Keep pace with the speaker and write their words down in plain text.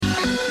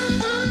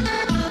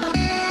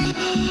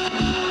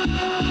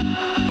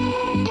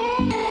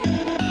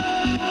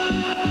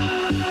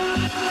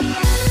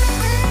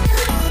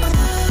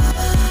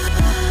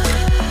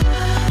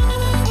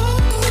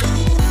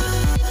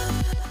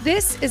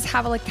is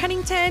Havilah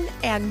Cunnington,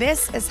 and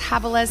this is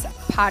Havilah's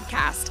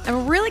podcast.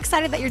 I'm really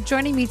excited that you're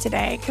joining me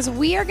today because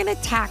we're going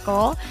to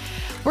tackle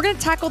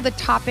the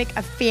topic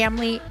of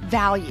family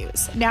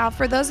values. Now,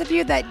 for those of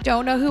you that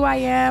don't know who I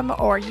am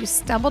or you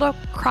stumbled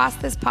across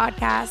this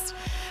podcast,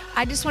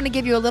 I just want to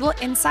give you a little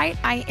insight.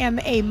 I am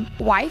a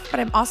wife, but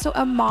I'm also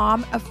a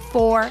mom of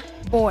 4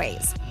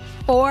 boys,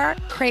 4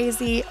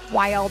 crazy,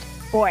 wild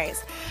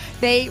boys.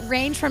 They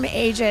range from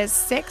ages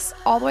 6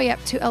 all the way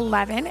up to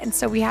 11. And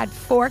so we had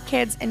 4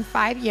 kids in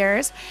 5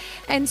 years.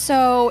 And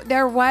so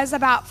there was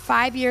about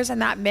 5 years in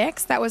that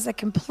mix that was a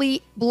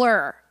complete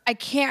blur.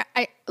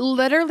 I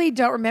literally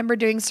don't remember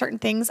doing certain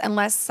things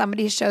unless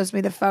somebody shows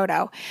me the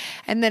photo.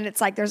 And then it's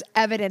like there's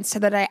evidence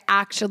that I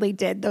actually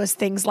did those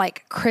things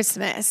like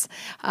Christmas,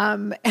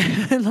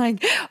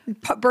 like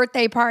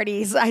birthday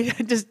parties. I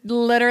just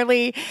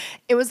literally,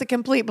 it was a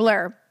complete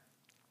blur.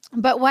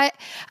 But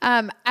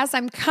as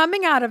I'm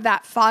coming out of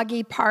that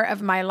foggy part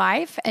of my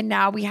life, and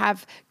now we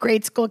have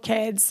grade school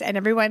kids and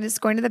everyone is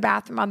going to the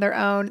bathroom on their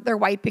own, they're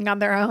wiping on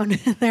their own,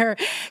 they're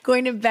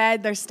going to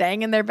bed, they're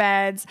staying in their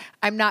beds.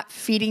 I'm not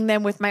feeding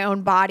them with my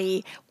own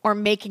body or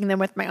making them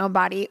with my own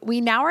body.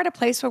 We now are at a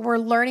place where we're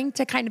learning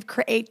to kind of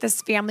create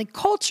this family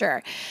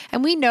culture.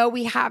 And we know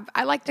we have,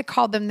 I like to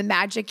call them the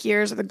magic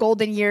years or the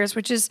golden years,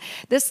 which is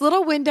this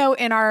little window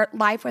in our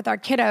life with our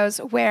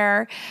kiddos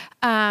where,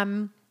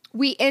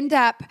 we end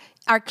up,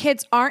 our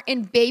kids aren't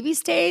in baby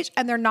stage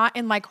and they're not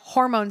in like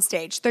hormone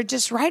stage. They're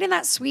just right in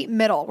that sweet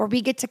middle where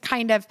we get to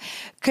kind of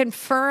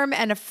confirm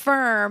and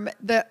affirm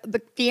the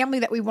family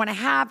that we want to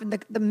have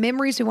and the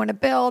memories we want to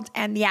build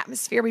and the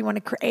atmosphere we want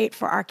to create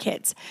for our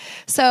kids.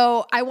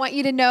 So I want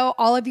you to know,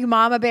 all of you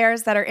mama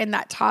bears that are in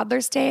that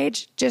toddler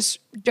stage, just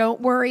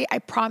don't worry. I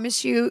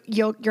promise you,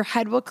 your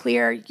head will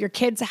clear, your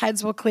kids'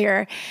 heads will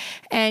clear,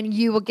 and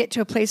you will get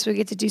to a place where you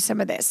get to do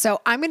some of this. So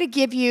I'm going to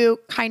give you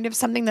kind of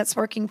something that's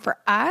working for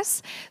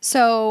us.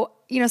 So,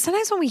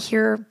 sometimes when we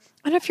hear,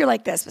 I don't know if you're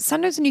like this, but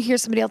sometimes when you hear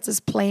somebody else's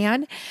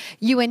plan,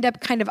 you end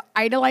up kind of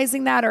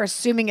idolizing that or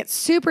assuming it's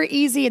super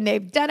easy and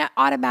they've done it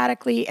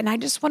automatically. And I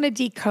just want to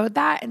decode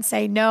that and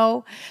say,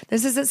 no,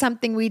 this isn't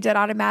something we did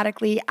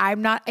automatically.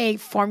 I'm not a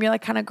formula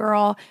kind of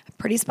girl. I'm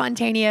pretty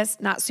spontaneous,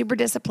 not super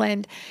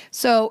disciplined.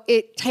 So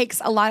it takes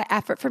a lot of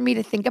effort for me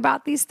to think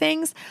about these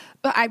things,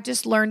 but I've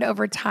just learned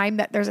over time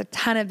that there's a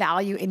ton of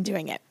value in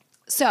doing it.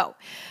 So,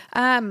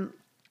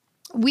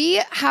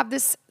 we have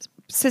this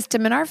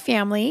system in our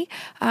family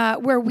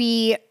where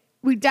we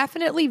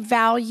definitely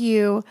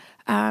value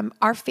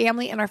our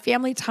family and our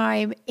family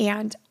time,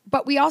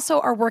 but we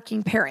also are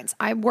working parents.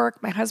 I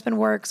work, my husband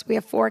works, we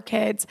have 4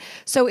 kids,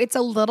 so it's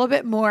a little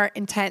bit more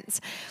intense.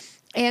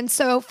 And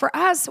so for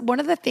us, one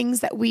of the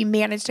things that we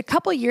managed a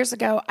couple of years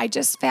ago, I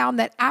just found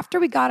that after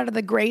we got out of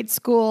the grade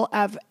school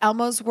of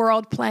Elmo's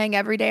World playing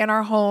every day in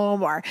our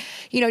home or,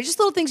 just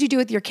little things you do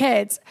with your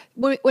kids,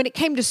 when it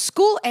came to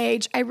school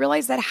age, I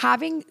realized that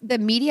having the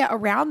media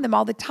around them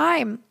all the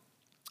time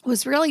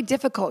was really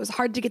difficult. It was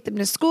hard to get them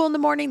to school in the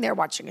morning. They're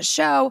watching a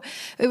show.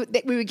 We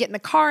would get in the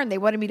car and they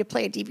wanted me to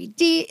play a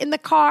DVD in the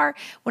car.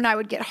 When I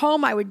would get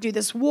home, I would do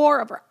this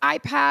war over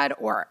iPad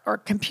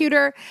or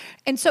computer.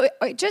 And so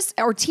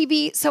or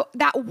TV. So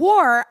that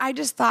war, I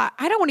just thought,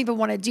 I don't even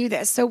want to do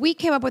this. So we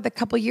came up with a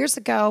couple years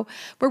ago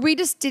where we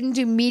just didn't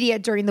do media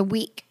during the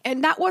week.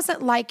 And that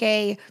wasn't like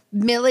a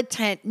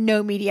militant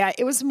no media.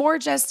 It was more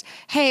just,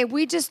 hey,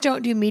 we just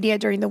don't do media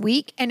during the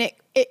week. And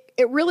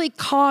it really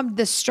calmed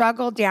the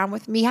struggle down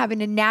with me having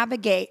to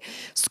navigate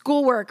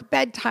schoolwork,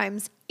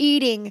 bedtimes,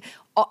 eating,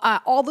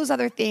 all those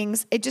other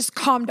things. It just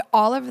calmed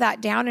all of that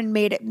down and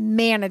made it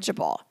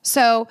manageable.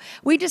 So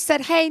we just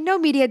said, hey, no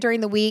media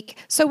during the week.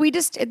 So we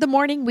just, in the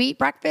morning, we eat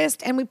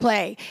breakfast and we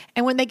play.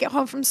 And when they get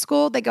home from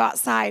school, they go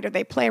outside or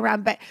they play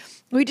around. But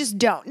we just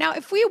don't. Now,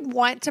 if we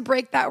want to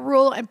break that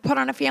rule and put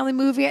on a family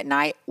movie at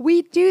night,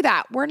 we do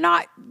that. We're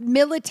not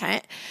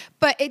militant,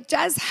 but it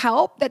does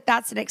help that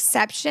that's an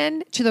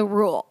exception to the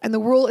rule. And the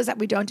rule is that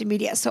we don't do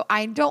media. So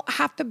I don't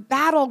have to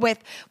battle with,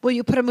 will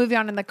you put a movie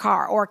on in the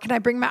car? Or can I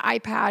bring my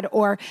iPad?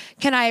 Or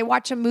can I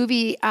watch a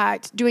movie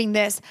doing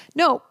this?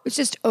 No, it's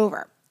just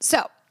over.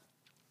 So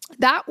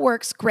that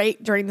works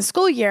great during the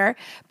school year,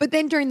 but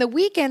then during the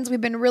weekends,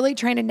 we've been really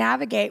trying to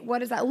navigate what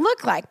does that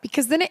look like,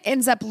 because then it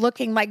ends up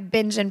looking like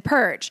binge and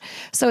purge.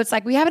 So it's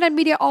like we haven't had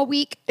media all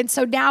week, and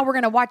so now we're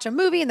going to watch a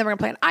movie, and then we're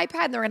going to play an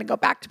iPad, and then we're going to go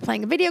back to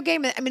playing a video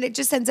game. I mean, it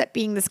just ends up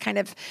being this kind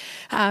of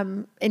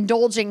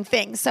indulging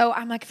thing. So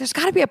I'm like, there's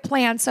got to be a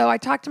plan. So I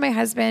talked to my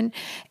husband,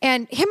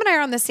 and him and I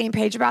are on the same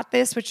page about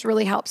this, which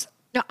really helps.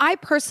 Now, I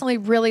personally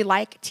really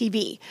like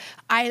TV.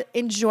 I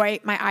enjoy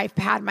my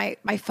iPad,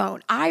 my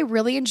phone. I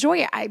really enjoy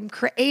it. I'm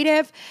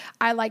creative.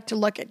 I like to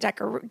look at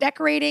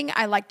decorating.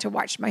 I like to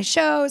watch my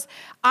shows.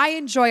 I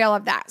enjoy all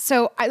of that.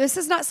 So this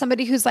is not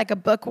somebody who's like a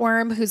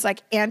bookworm, who's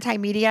like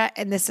anti-media,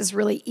 and this is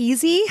really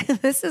easy.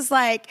 This is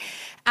like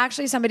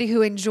actually somebody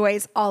who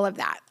enjoys all of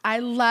that.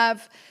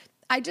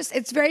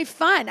 It's very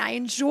fun. I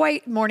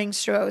enjoy morning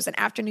shows and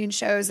afternoon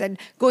shows and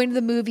going to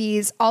the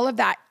movies, all of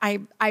that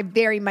I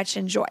very much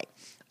enjoy.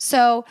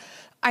 So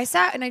I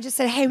sat and I just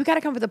said, hey, we got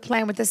to come up with a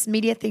plan with this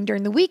media thing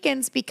during the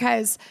weekends,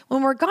 because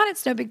when we're gone,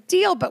 it's no big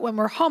deal. But when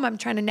we're home, I'm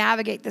trying to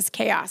navigate this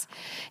chaos.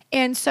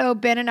 And so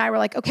Ben and I were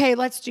like, okay,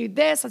 let's do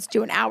this. Let's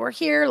do an hour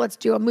here. Let's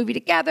do a movie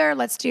together.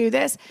 Let's do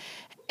this.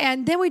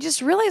 And then we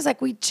just realized,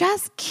 like, we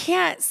just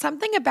can't.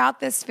 Something about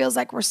this feels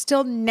like we're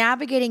still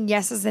navigating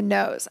yeses and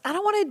nos. I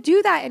don't want to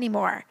do that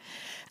anymore.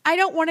 I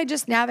don't want to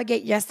just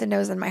navigate yes and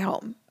no's in my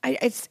home.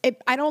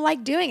 I don't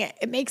like doing it.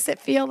 It makes it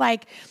feel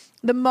like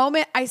the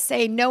moment I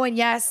say no and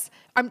yes,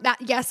 that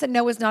yes and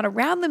no is not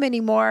around them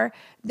anymore,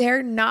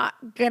 they're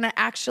not going to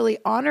actually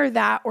honor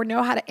that or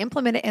know how to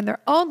implement it in their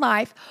own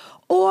life.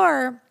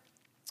 Or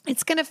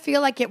it's going to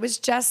feel like it was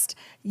just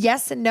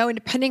yes and no, and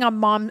depending on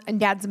mom and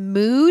dad's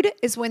mood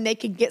is when they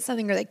could get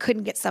something or they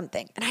couldn't get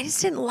something. And I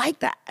just didn't like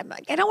that. I'm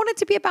like, I don't want it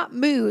to be about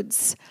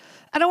moods.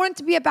 I don't want it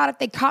to be about if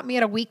they caught me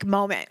at a weak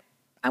moment.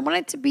 I want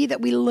it to be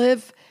that we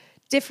live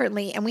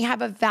differently and we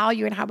have a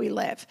value in how we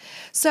live.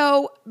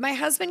 So my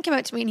husband came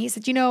up to me and he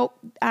said,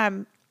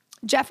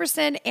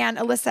 Jefferson and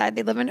Alyssa,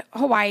 they live in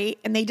Hawaii,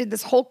 and they did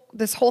this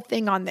whole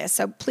thing on this.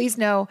 So please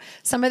know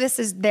some of this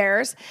is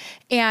theirs.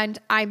 And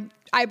I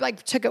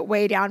like took it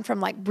way down from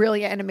like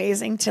brilliant and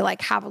amazing to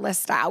like have a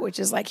list style, which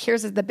is like,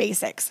 here's the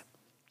basics.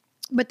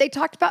 But they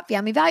talked about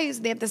family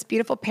values. They have this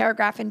beautiful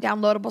paragraph and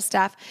downloadable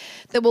stuff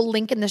that we'll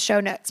link in the show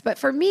notes. But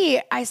for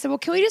me, I said, well,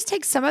 can we just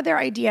take some of their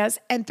ideas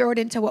and throw it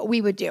into what we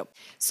would do?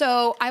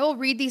 So I will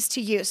read these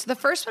to you. So the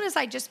first one is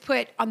I just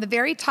put on the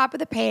very top of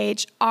the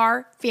page,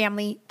 our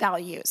family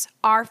values.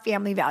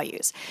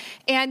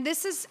 And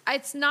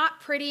it's not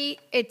pretty.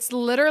 It's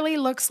literally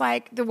looks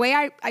like, the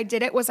way I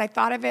did it was I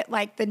thought of it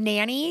like the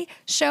nanny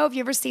show. Have you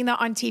ever seen that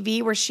on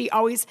TV where she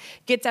always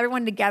gets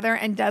everyone together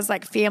and does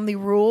like family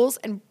rules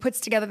and puts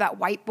together that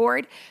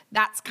whiteboard?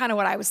 That's kind of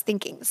what I was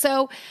thinking.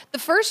 So the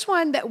first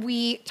one that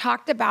we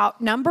talked about,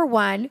 number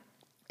one,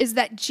 is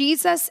that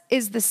Jesus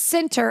is the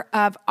center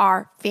of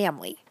our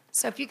family.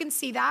 So if you can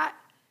see that,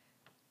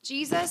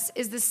 Jesus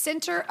is the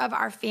center of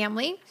our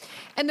family.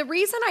 And the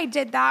reason I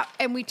did that,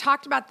 and we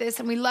talked about this,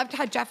 and we loved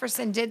how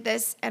Jefferson did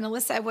this, and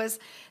Alyssa, was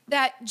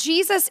that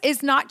Jesus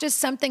is not just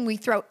something we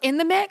throw in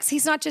the mix.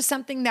 He's not just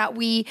something that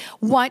we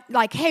want,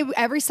 like, hey,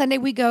 every Sunday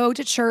we go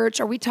to church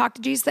or we talk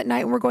to Jesus at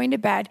night when we're going to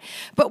bed.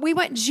 But we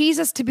want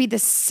Jesus to be the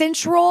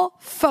central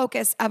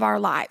focus of our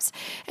lives.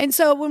 And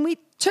so when we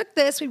took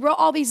this, we wrote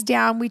all these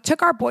down. We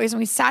took our boys and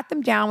we sat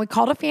them down. We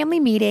called a family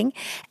meeting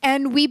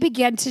and we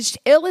began to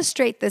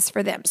illustrate this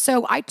for them.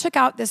 So I took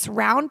out this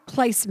round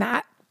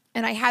placemat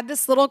and I had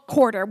this little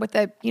quarter with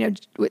a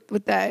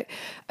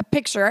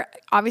picture.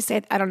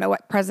 Obviously, I don't know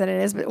what president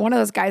it is, but one of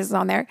those guys is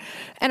on there.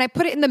 And I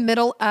put it in the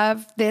middle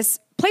of this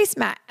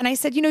placemat. And I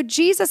said,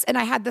 Jesus, and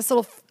I had this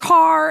little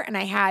car and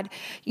I had,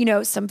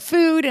 some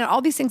food and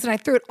all these things. And I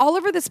threw it all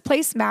over this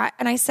placemat.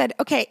 And I said,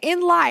 okay,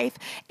 in life,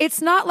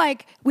 it's not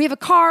like we have a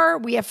car,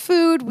 we have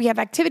food, we have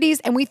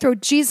activities, and we throw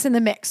Jesus in the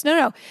mix.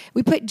 No.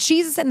 We put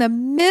Jesus in the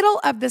middle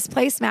of this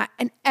placemat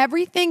and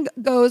everything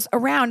goes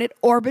around. It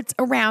orbits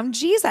around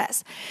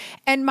Jesus.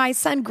 And my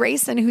son,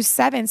 Grayson, who's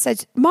 7,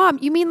 said, Mom,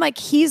 you mean like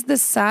he's the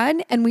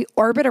sun and we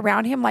orbit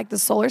around him like the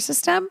solar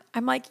system?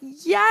 I'm like,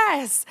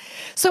 yes.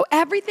 So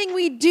everything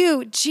we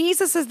do,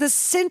 Jesus is the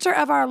center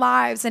of our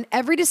lives, and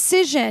every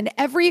decision,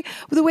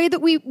 the way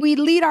that we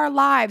lead our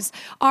lives,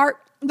 our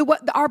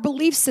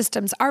belief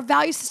systems, our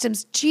value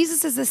systems,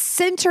 Jesus is the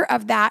center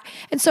of that.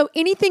 And so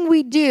anything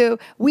we do,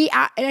 and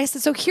I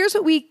said, so here's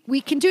what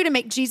we can do to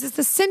make Jesus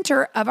the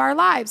center of our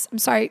lives. I'm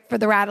sorry for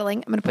the rattling.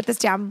 I'm going to put this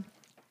down.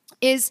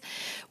 Is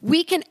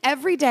we can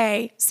every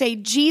day say,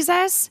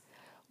 Jesus,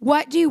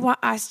 what do you want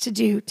us to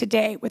do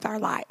today with our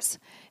lives?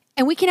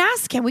 And we can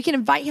ask him, we can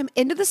invite him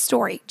into the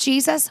story.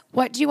 Jesus,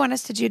 what do you want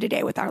us to do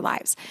today with our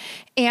lives?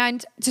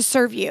 And to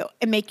serve you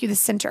and make you the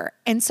center.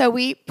 And so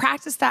we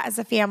practice that as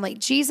a family.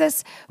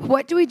 Jesus,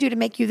 what do we do to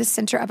make you the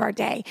center of our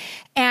day?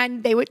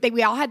 And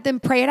we all had them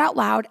pray it out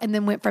loud and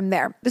then went from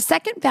there. The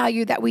second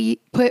value that we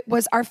put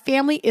was our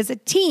family is a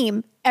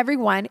team.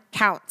 Everyone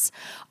counts.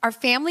 Our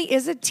family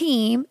is a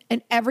team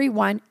and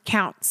everyone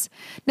counts.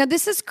 Now,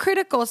 this is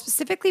critical,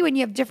 specifically when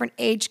you have different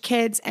age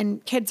kids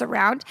and kids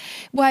around,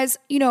 I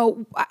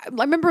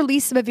remember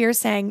Lisa Bevere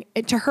saying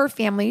to her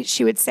family,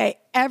 she would say,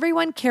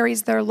 everyone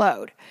carries their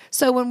load.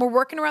 So when we're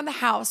working around the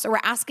house or we're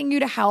asking you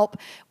to help,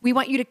 we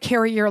want you to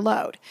carry your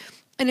load.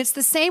 And it's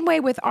the same way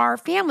with our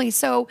family.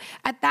 So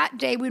at that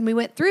day when we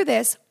went through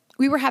this,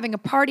 we were having a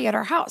party at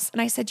our house.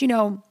 And I said,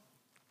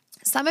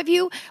 some of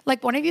you,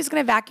 like one of you is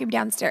going to vacuum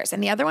downstairs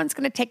and the other one's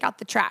going to take out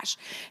the trash.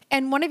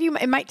 And one of you,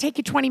 it might take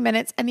you 20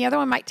 minutes and the other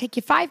one might take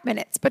you 5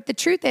 minutes. But the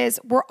truth is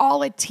we're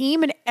all a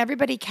team and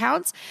everybody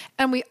counts.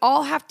 And we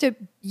all have to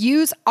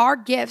use our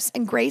gifts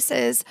and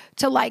graces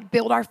to like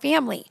build our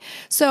family.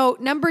 So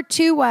number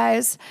 2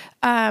 was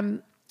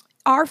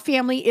our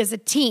family is a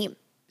team.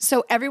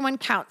 So everyone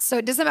counts. So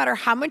it doesn't matter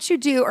how much you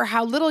do or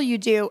how little you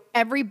do,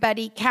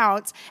 everybody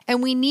counts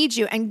and we need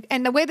you.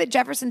 And the way that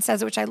Jefferson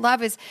says it, which I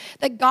love, is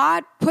that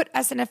God put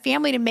us in a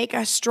family to make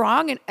us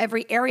strong in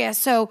every area.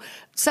 So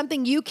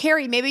something you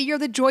carry. Maybe you're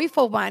the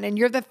joyful one and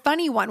you're the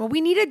funny one. Well,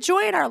 we needed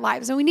joy in our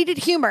lives and we needed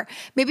humor.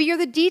 Maybe you're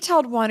the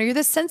detailed one or you're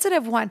the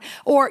sensitive one,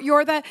 or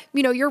you're the,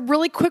 you're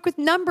really quick with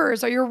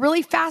numbers or you're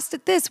really fast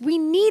at this. We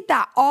need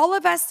that. All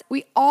of us,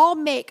 we all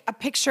make a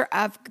picture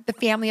of the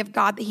family of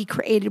God that he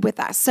created with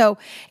us. So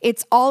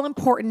it's all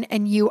important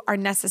and you are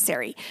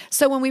necessary.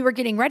 So when we were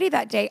getting ready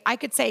that day, I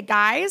could say,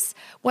 guys,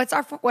 what's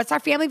our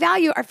family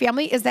value? Our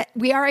family is that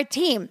we are a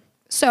team.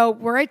 So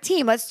we're a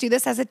team. Let's do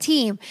this as a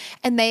team.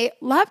 And they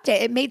loved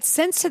it. It made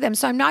sense to them.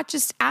 So I'm not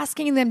just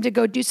asking them to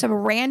go do some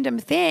random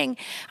thing.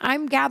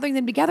 I'm gathering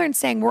them together and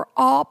saying, we're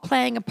all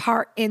playing a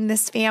part in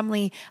this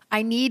family.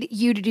 I need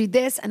you to do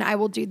this and I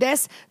will do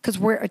this because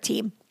we're a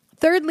team.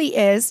 Thirdly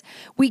is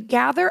we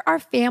gather our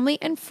family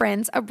and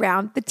friends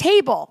around the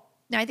table.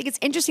 Now, I think it's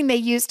interesting they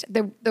used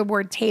the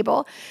word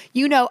table.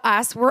 You know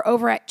us, we're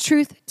over at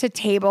Truth to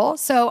Table.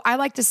 So I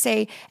like to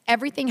say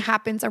everything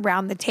happens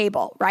around the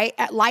table, right?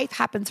 Life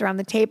happens around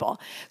the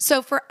table.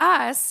 So for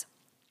us,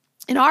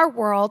 in our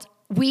world,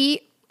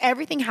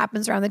 everything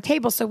happens around the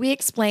table. So we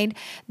explained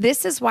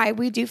this is why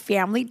we do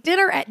family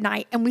dinner at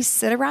night and we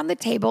sit around the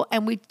table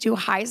and we do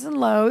highs and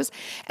lows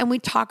and we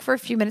talk for a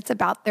few minutes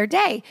about their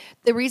day.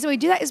 The reason we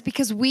do that is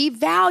because we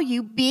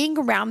value being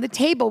around the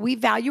table. We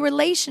value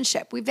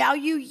relationship. We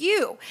value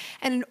you.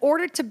 And in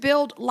order to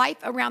build life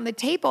around the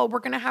table, we're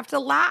going to have to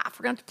laugh.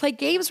 We're going to have to play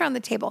games around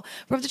the table.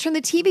 We're going to have to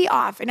turn the TV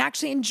off and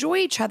actually enjoy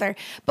each other.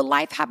 But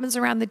life happens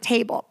around the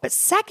table. But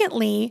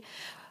secondly,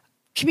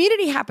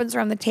 community happens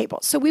around the table.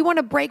 So we want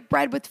to break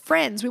bread with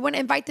friends. We want to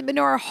invite them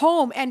into our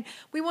home and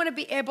we want to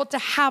be able to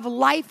have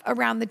life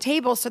around the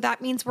table. So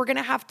that means we're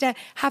going to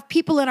have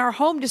people in our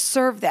home to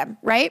serve them,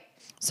 right?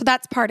 So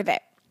that's part of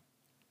it.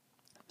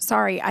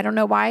 Sorry, I don't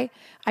know why.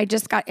 I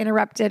just got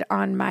interrupted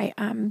on my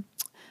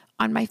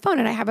phone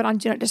and I have it on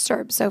Do Not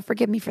Disturb. So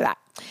forgive me for that.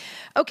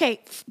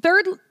 Okay,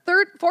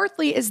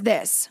 fourthly is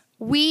this.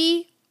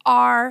 We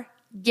are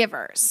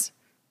givers.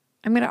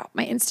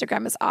 My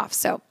Instagram is off.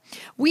 So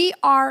we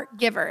are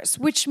givers,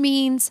 which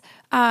means,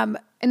 and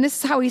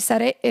this is how he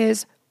said it,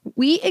 is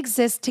we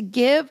exist to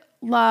give,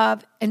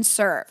 love, and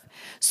serve.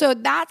 So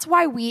that's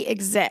why we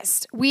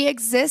exist. We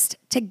exist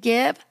to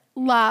give,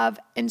 love,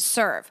 and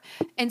serve.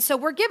 And so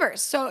we're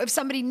givers. So if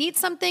somebody needs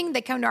something,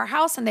 they come to our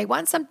house and they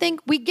want something,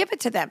 we give it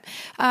to them.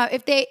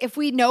 If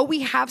we know we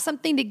have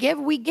something to give,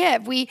 we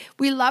give. We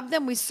love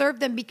them, we serve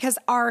them because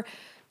our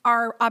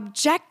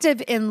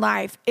objective in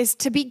life is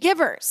to be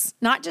givers,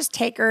 not just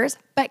takers,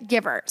 but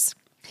givers.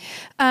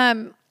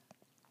 And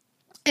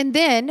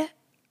then,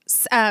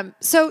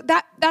 so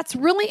that's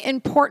really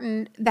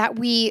important that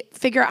we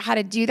figure out how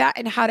to do that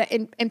and how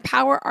to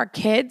empower our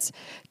kids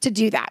to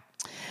do that.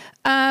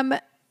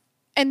 And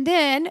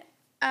then,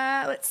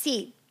 let's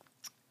see.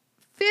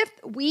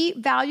 Fifth, we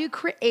value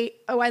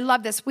I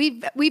love this.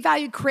 We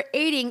value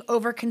creating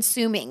over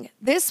consuming.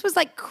 This was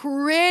like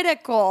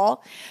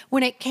critical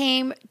when it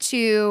came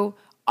to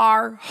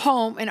our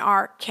home and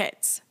our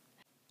kids.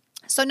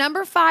 So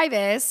number 5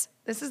 this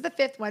is the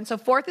 5th one. So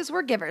 4th is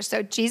we're givers.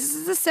 So Jesus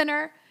is the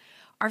center.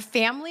 Our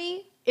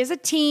family is a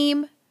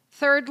team.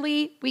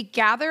 Thirdly, we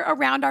gather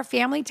around our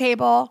family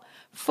table.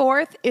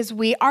 4th is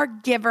we are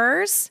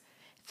givers.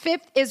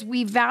 5th is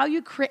we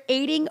value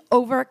creating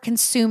over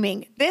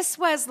consuming. This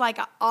was like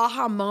an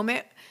aha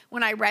moment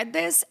when I read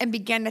this and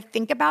began to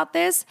think about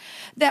this,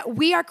 that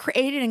we are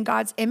created in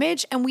God's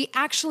image and we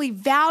actually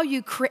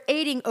value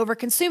creating over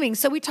consuming.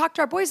 So we talked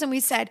to our boys and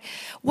we said,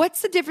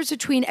 what's the difference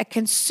between a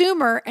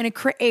consumer and a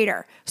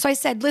creator? So I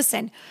said,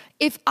 listen,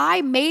 if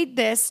I made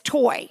this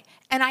toy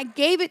and I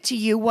gave it to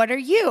you, what are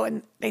you?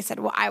 And they said,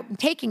 well, I'm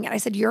taking it. I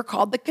said, you're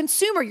called the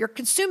consumer. You're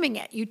consuming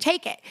it. You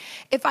take it.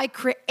 If I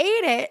create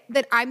it,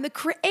 then I'm the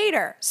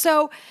creator.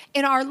 So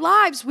in our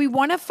lives, we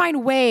want to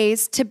find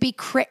ways to be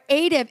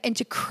creative and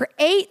to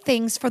create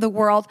things for the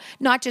world,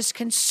 not just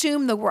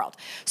consume the world.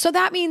 So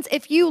that means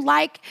if you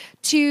like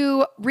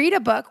to read a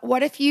book,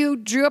 what if you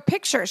drew a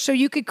picture so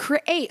you could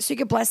create, so you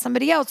could bless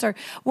somebody else? Or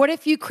what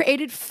if you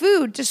created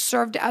food to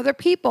serve to other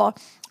people?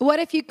 What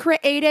if you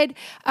created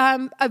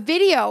a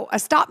video, a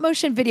stop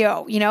motion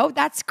video?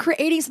 That's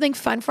creating something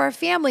fun for our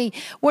family.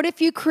 What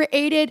if you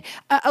created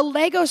a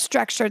Lego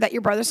structure that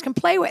your brothers can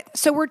play with?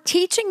 So we're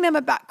teaching them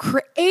about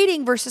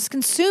creating versus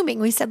consuming.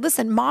 We said,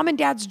 listen, mom and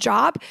dad's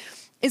job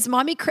is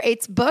mommy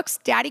creates books,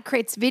 daddy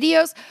creates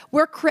videos.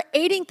 We're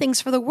creating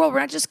things for the world. We're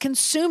not just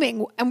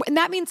consuming. And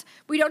that means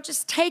we don't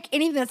just take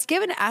anything that's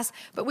given to us,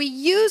 but we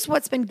use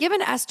what's been given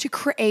to us to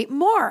create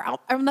more.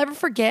 I'll never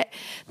forget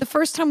the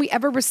first time we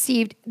ever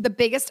received the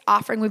biggest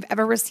offering we've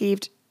ever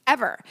received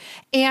ever.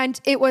 And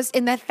it was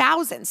in the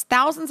thousands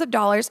of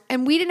dollars.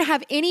 And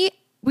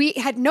we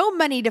had no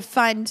money to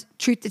fund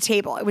Truth to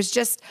Table. It was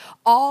just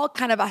all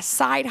kind of a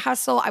side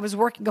hustle. I was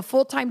working a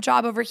full-time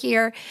job over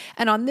here.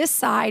 And on this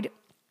side,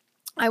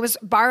 I was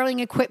borrowing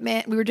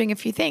equipment. We were doing a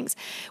few things.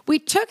 We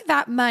took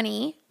that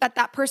money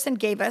that person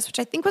gave us, which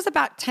I think was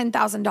about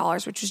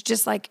 $10,000, which was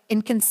just like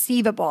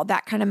inconceivable,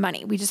 that kind of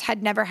money. We just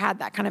had never had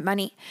that kind of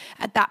money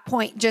at that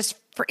point, just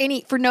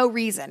for no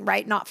reason,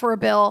 right? Not for a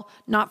bill,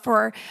 not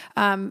for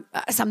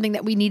something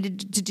that we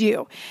needed to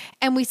do.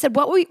 And we said,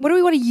 what do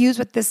we want to use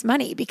with this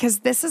money? Because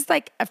this is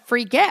like a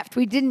free gift.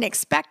 We didn't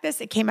expect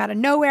this. It came out of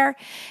nowhere.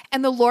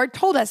 And the Lord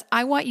told us,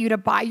 I want you to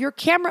buy your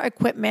camera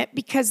equipment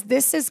because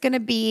this is going to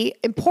be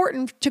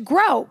important to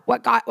grow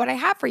what I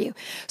have for you.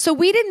 So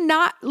we did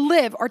not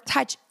live or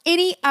touch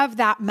any of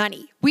that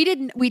money.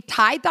 We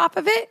tithed off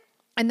of it.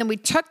 And then we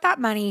took that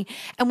money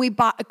and we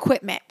bought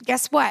equipment.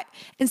 Guess what?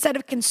 Instead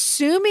of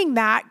consuming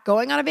that,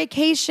 going on a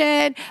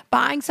vacation,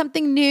 buying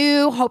something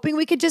new, hoping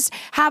we could just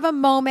have a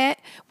moment,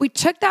 we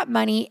took that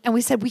money and we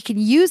said we can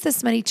use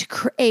this money to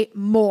create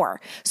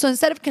more. So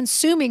instead of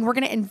consuming, we're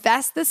going to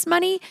invest this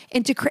money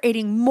into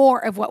creating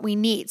more of what we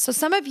need. So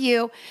some of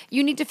you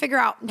need to figure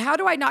out, how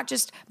do I not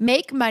just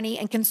make money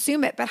and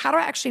consume it, but how do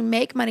I actually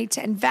make money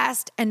to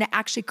invest and to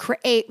actually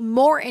create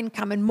more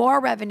income and more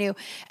revenue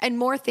and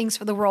more things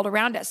for the world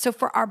around us? So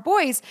for our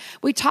boys,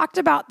 we talked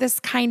about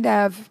this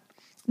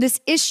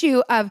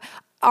issue of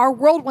our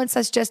world wants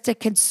us just to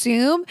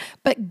consume,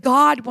 but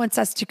God wants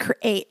us to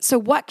create. So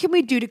what can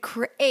we do to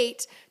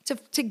create,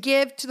 to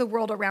give to the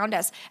world around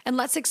us? And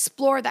let's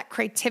explore that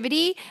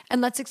creativity and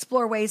let's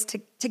explore ways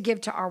to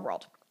give to our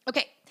world.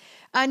 Okay.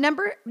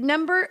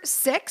 Number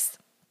 6,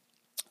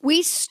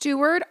 we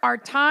steward our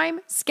time,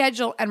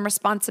 schedule, and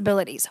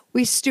responsibilities.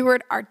 We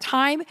steward our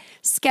time,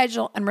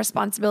 schedule, and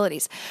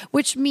responsibilities,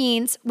 which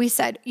means we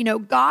said,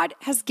 God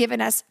has given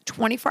us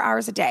 24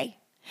 hours a day.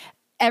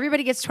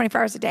 Everybody gets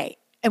 24 hours a day.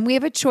 And we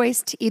have a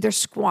choice to either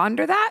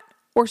squander that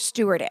or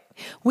steward it.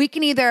 We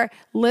can either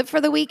live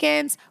for the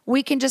weekends.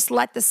 We can just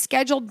let the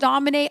schedule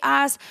dominate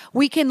us.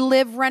 We can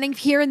live running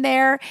here and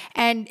there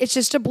and it's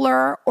just a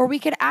blur. Or we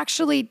could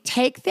actually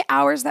take the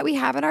hours that we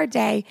have in our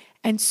day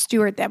and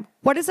steward them.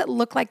 What does it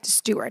look like to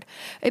steward?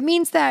 It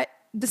means that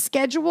the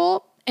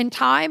schedule and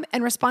time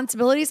and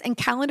responsibilities and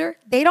calendar,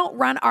 they don't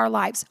run our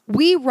lives.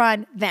 We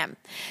run them.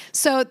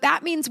 So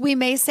that means we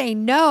may say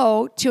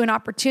no to an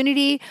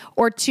opportunity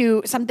or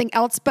to something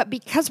else, but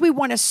because we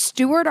want to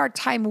steward our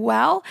time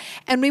well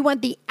and we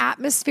want the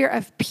atmosphere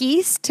of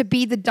peace to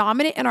be the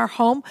dominant in our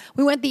home,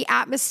 we want the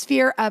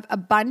atmosphere of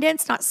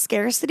abundance, not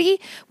scarcity.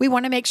 We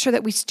want to make sure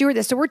that we steward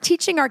this. So we're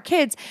teaching our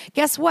kids,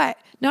 guess what?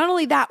 Not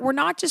only that, we're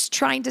not just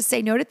trying to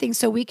say no to things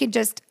so we can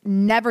just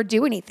never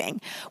do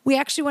anything. We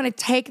actually want to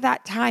take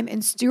that time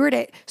and steward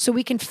it so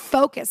we can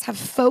have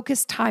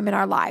focused time in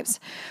our lives.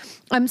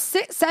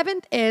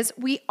 7th is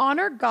we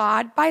honor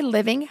God by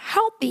living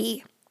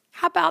healthy.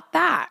 How about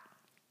that?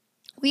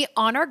 We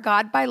honor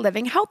God by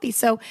living healthy.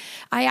 So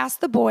I asked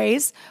the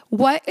boys,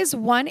 what is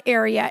one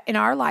area in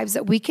our lives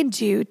that we can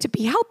do to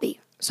be healthy?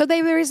 So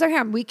they raise their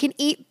hand. We can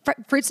eat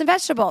fruits and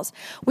vegetables.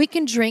 We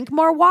can drink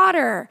more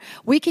water.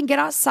 We can get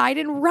outside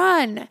and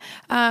run.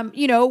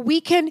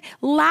 We can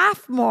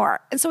laugh more.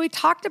 And so we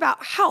talked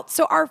about health.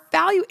 So our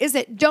value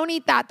isn't, don't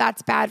eat that,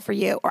 that's bad for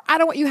you. Or I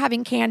don't want you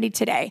having candy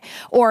today.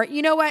 Or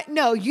you know what?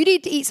 No, you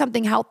need to eat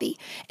something healthy.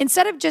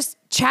 Instead of just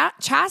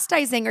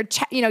chastising or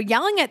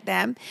yelling at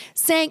them,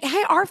 saying,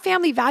 hey, our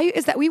family value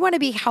is that we want to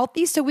be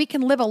healthy so we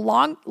can live a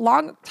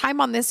long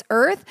time on this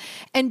earth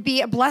and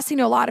be a blessing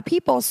to a lot of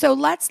people. So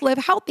let's live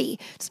healthy.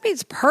 This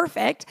means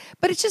perfect,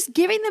 but it's just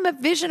giving them a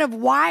vision of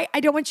why I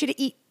don't want you to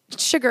eat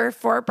sugar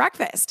for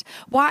breakfast,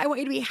 why I want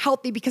you to be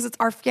healthy, because it's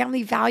our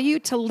family value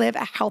to live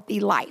a healthy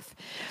life.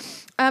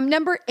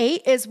 Number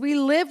 8 is we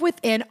live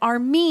within our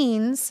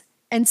means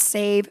and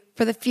save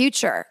for the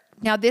future.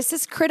 Now, this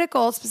is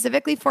critical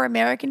specifically for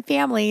American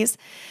families.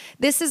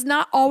 This is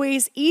not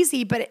always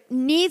easy, but it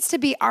needs to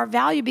be our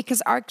value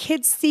because our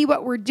kids see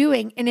what we're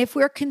doing. And if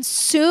we're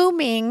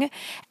consuming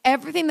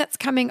everything that's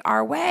coming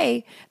our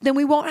way, then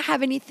we won't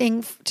have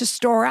anything to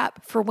store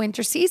up for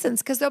winter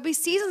seasons, because there'll be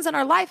seasons in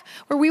our life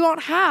where we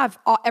won't have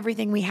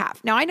everything we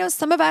have. Now, I know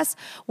some of us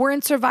were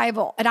in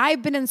survival, and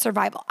I've been in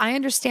survival. I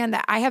understand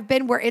that. I have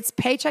been where it's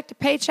paycheck to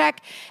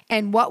paycheck,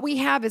 and what we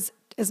have is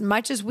as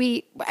much as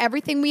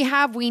everything we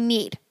have, we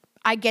need.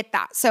 I get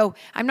that. So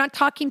I'm not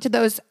talking to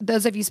those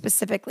of you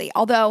specifically.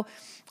 Although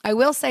I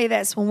will say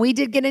this, when we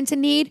did get into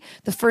need,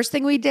 the first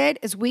thing we did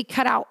is we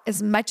cut out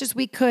as much as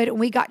we could, and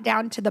we got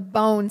down to the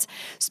bones,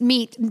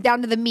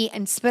 down to the meat,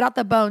 and spit out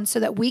the bones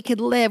so that we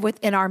could live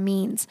within our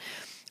means.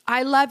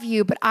 I love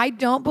you, but I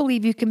don't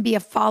believe you can be a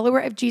follower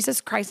of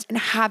Jesus Christ and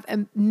have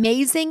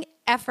amazing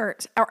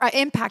effort or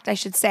impact, I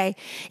should say,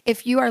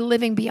 if you are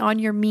living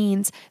beyond your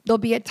means. There'll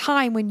be a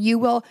time when you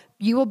will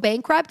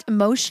bankrupt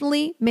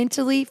emotionally,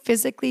 mentally,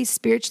 physically,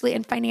 spiritually,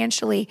 and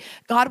financially.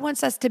 God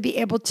wants us to be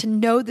able to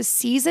know the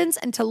seasons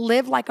and to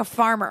live like a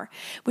farmer,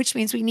 which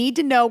means we need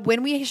to know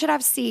when we should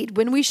have seed,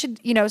 when we should,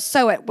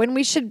 sow it, when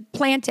we should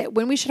plant it,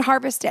 when we should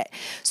harvest it.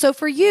 So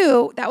for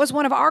you, that was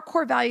one of our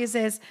core values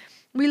is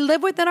we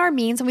live within our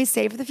means and we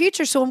save for the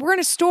future. So when we're in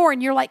a store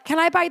and you're like, can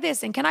I buy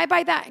this? And can I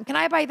buy that? And can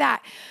I buy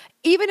that?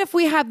 Even if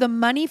we have the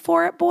money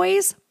for it,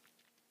 boys,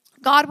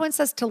 God wants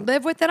us to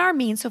live within our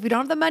means. So if we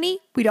don't have the money,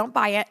 we don't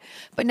buy it.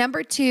 But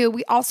number two,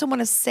 we also want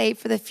to save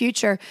for the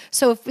future.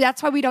 So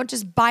that's why we don't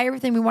just buy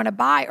everything we want to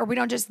buy, or we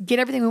don't just get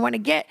everything we want to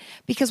get,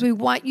 because we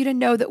want you to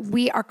know that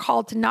we are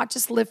called to not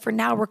just live for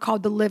now, we're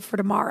called to live for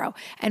tomorrow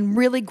and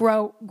really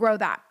grow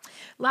that.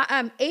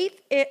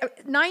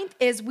 Ninth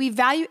is we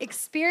value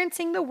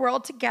experiencing the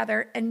world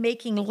together and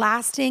making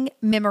lasting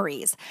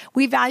memories.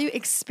 We value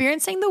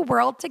experiencing the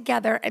world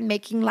together and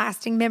making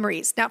lasting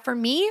memories. Now for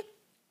me,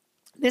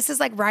 this is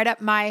like right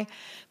up my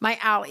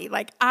alley.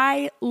 Like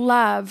I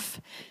love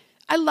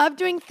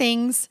doing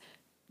things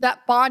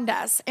that bond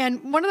us.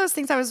 And one of those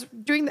things I was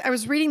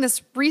reading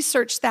this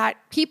research that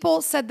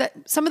people said that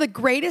some of the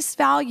greatest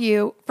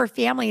value for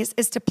families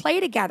is to play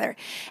together.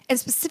 And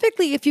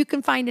specifically, if you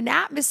can find an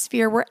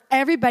atmosphere where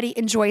everybody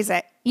enjoys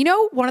it. You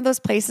know, one of those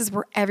places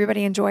where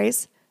everybody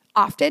enjoys,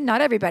 often, not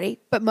everybody,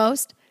 but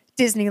most,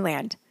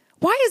 Disneyland.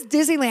 Why is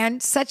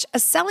Disneyland such a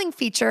selling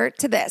feature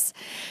to this?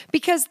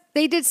 Because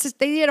they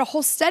did a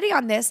whole study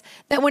on this,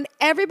 that when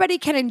everybody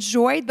can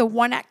enjoy the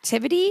one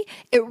activity,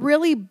 it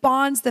really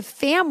bonds the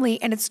family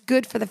and it's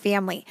good for the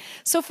family.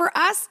 So for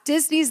us,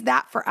 Disney's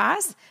that for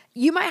us.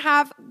 You might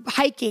have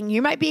hiking,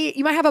 you might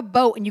have a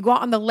boat and you go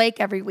out on the lake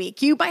every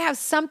week. You might have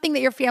something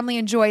that your family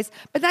enjoys,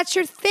 but that's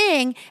your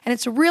thing. And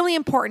it's really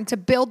important to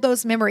build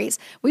those memories.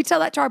 We tell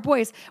that to our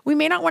boys. We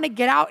may not want to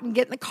get out and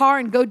get in the car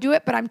and go do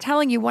it, but I'm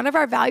telling you, one of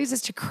our values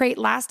is to create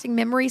lasting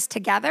memories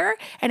together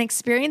and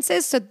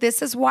experiences. So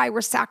this is why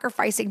we're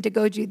sacrificing to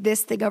go do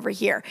this thing over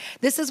here.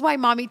 This is why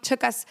mommy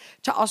took us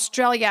to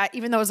Australia,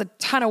 even though it was a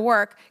ton of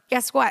work.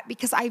 Guess what?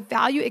 Because I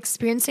value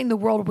experiencing the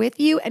world with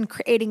you and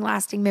creating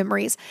lasting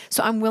memories.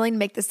 So I'm willing to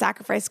make the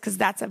sacrifice because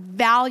that's a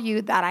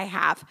value that I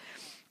have.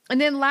 And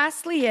then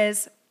lastly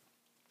is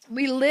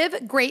we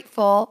live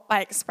grateful by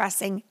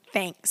expressing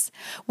thanks.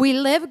 We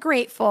live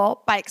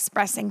grateful by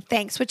expressing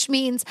thanks, which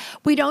means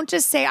we don't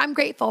just say, I'm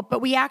grateful,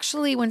 but we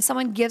actually, when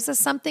someone gives us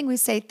something, we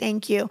say,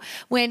 thank you.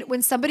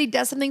 When somebody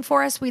does something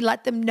for us, we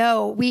let them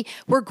know.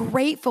 We're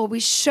grateful. We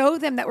show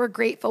them that we're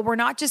grateful. We're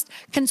not just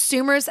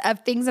consumers of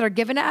things that are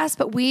given to us,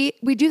 but we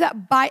do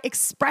that by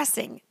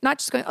expressing, not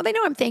just going, oh, they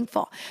know I'm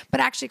thankful, but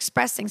actually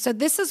expressing. So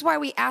this is why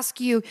we ask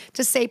you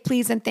to say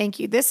please and thank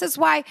you. This is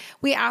why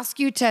we ask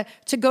you to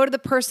go to the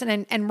person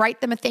and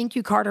write them a thank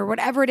you card or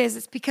whatever it is.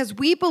 It's because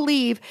we believe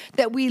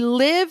that we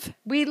live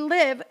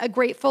a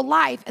grateful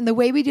life. And the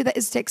way we do that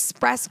is to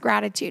express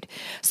gratitude.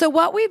 So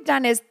what we've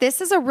done is,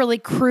 this is a really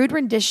crude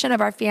rendition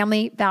of our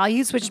family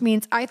values, which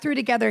means I threw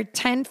together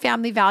 10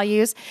 family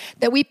values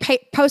that we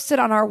posted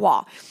on our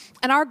wall.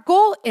 And our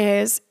goal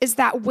is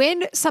that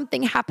when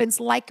something happens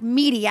like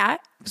media,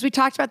 because we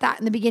talked about that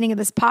in the beginning of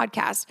this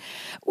podcast,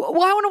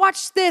 well, I want to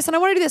watch this and I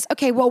want to do this.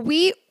 Okay, well,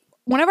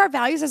 one of our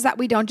values is that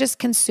we don't just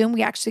consume,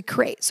 we actually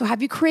create. So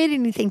have you created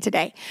anything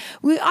today?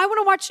 I want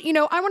to watch,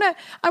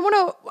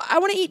 I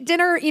want to eat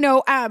dinner,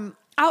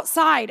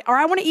 outside, or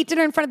I want to eat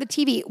dinner in front of the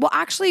TV. Well,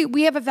 actually,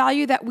 we have a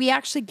value that we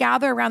actually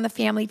gather around the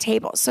family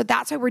table. So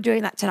that's why we're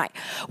doing that tonight.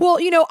 Well,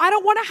 I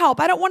don't want to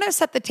help. I don't want to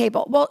set the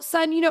table. Well,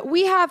 son,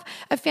 we have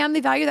a family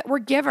value that we're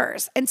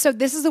givers. And so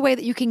this is the way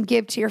that you can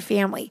give to your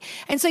family.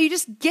 And so you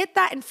just get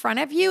that in front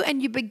of you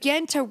and you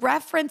begin to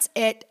reference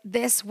it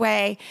this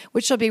way,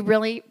 which will be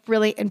really,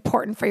 really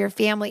important for your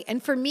family.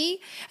 And for me,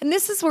 and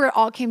this is where it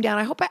all came down.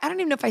 I don't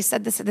even know if I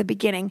said this at the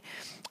beginning,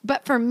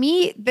 but for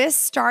me, this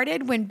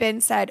started when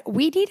Ben said,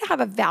 we need to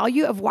have a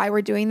value of why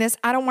we're doing this.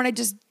 I don't want to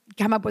just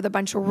come up with a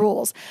bunch of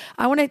rules.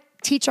 I want to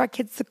teach our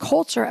kids the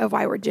culture of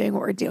why we're doing what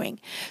we're doing.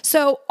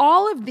 So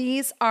all of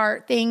these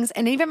are things,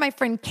 and even my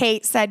friend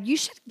Kate said, you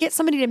should get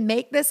somebody to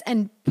make this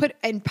and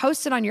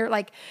post it on your,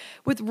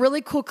 with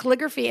really cool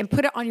calligraphy and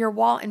put it on your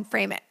wall and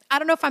frame it. I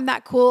don't know if I'm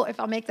that cool, if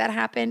I'll make that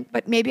happen,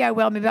 but maybe I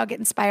will. Maybe I'll get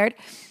inspired.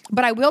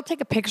 But I will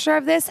take a picture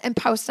of this and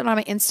post it on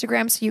my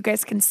Instagram so you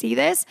guys can see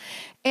this.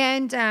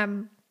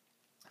 And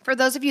for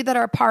those of you that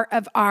are a part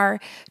of our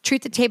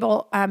Truth to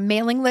Table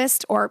mailing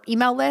list or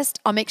email list,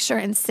 I'll make sure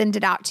and send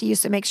it out to you.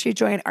 So make sure you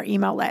join our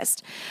email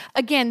list.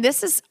 Again,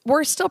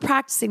 we're still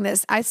practicing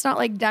this. It's not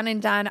like done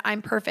and done.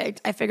 I'm perfect.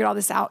 I figured all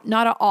this out.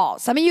 Not at all.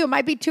 Some of you, it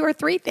might be 2 or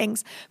 3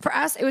 things. For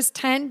us, it was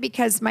 10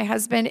 because my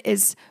husband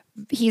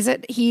he's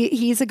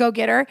a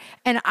go-getter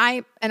and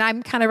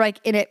I'm kind of like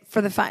in it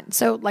for the fun.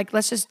 So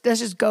let's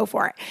just go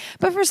for it.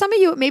 But for some of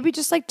you, it may be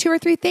just 2 or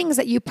 3 things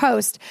that you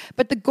post,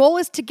 but the goal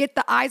is to get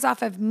the eyes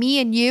off of me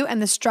and you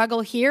and the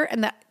struggle here.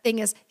 And the thing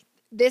is,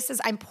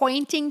 I'm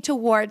pointing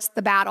towards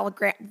the battle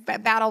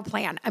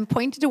plan. I'm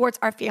pointing towards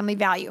our family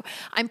value.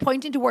 I'm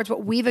pointing towards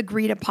what we've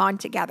agreed upon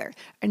together.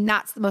 And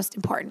that's the most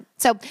important.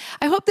 So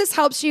I hope this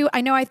helps you. I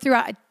know I threw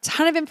out a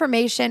ton of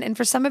information. And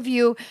for some of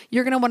you,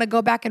 you're going to want to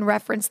go back and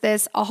reference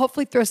this. I'll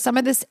hopefully throw some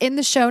of this in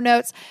the show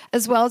notes,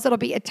 as well as it'll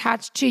be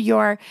attached to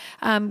your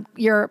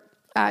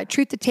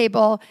Truth to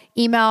Table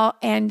email.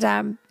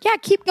 And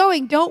keep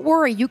going. Don't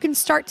worry. You can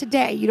start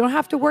today. You don't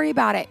have to worry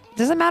about it. It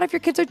doesn't matter if your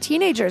kids are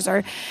teenagers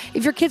or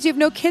if you have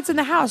no kids in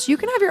the house. You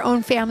can have your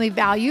own family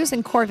values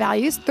and core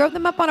values. Throw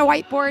them up on a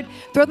whiteboard.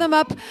 Throw them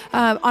up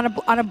on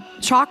a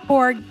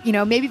chalkboard,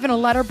 maybe even a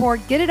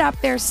letterboard. Get it up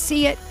there.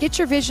 See it. Get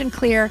your vision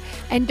clear.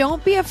 And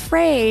don't be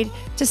afraid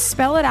to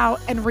spell it out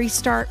and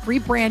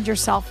rebrand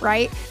yourself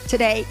right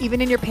today,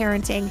 even in your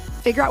parenting.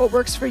 Figure out what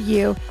works for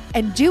you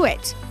and do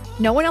it.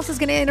 No one else is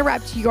going to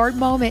interrupt your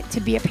moment to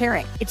be a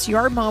parent. It's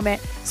your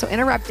moment. So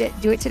interrupt it.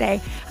 Do it today.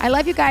 I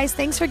love you guys.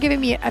 Thanks for giving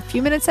me a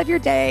few minutes of your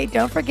day.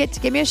 Don't forget to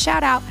give me a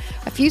shout out,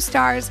 a few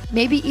stars,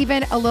 maybe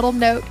even a little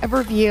note of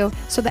review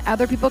so that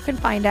other people can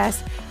find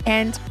us.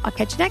 And I'll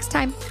catch you next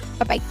time.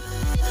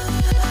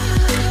 Bye-bye.